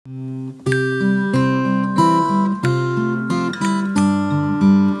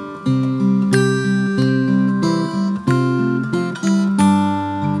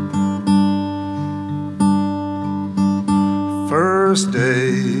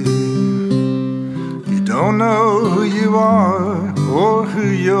don't know who you are or who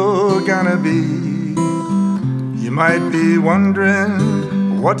you're gonna be. You might be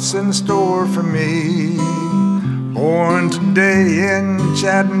wondering what's in store for me. Born today in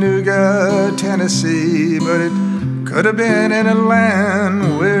Chattanooga, Tennessee, but it could have been in a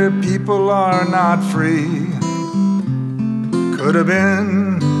land where people are not free. Could have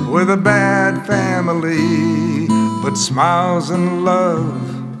been with a bad family, but smiles and love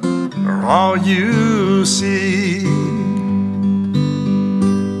are all you see.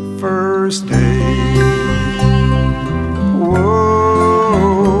 First day,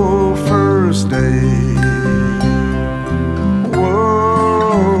 whoa, first day,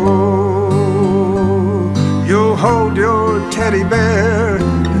 whoa. You'll hold your teddy bear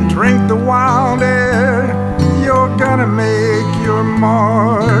and drink the wild air. You're gonna make your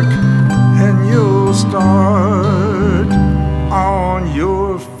mark and you'll start on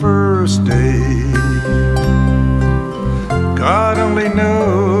your first day. God only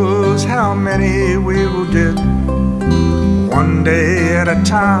knows how many we will get. One day at a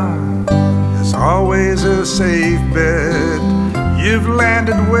time is always a safe bet. You've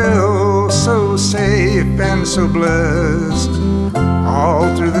landed well, so safe and so blessed. All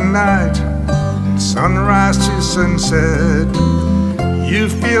through the night, sunrise to sunset, you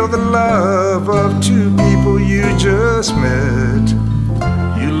feel the love of two people you just met.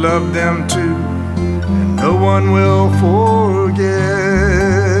 You love them too, and no one will forget.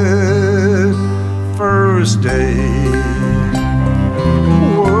 First day,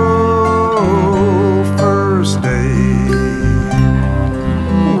 whoa, first day,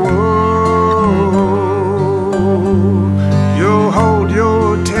 whoa. You'll hold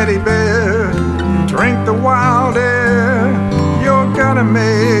your teddy bear, drink the wild air. You're gonna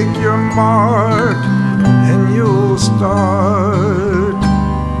make your mark and you'll start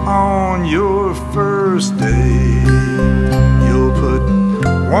on your first day. You'll put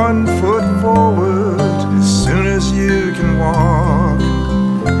one foot forward as soon as you can walk.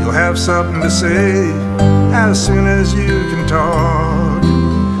 You'll have something to say as soon as you can talk.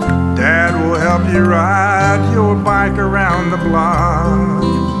 Dad will help you ride your bike around the block.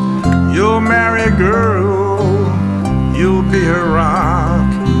 You'll marry a girl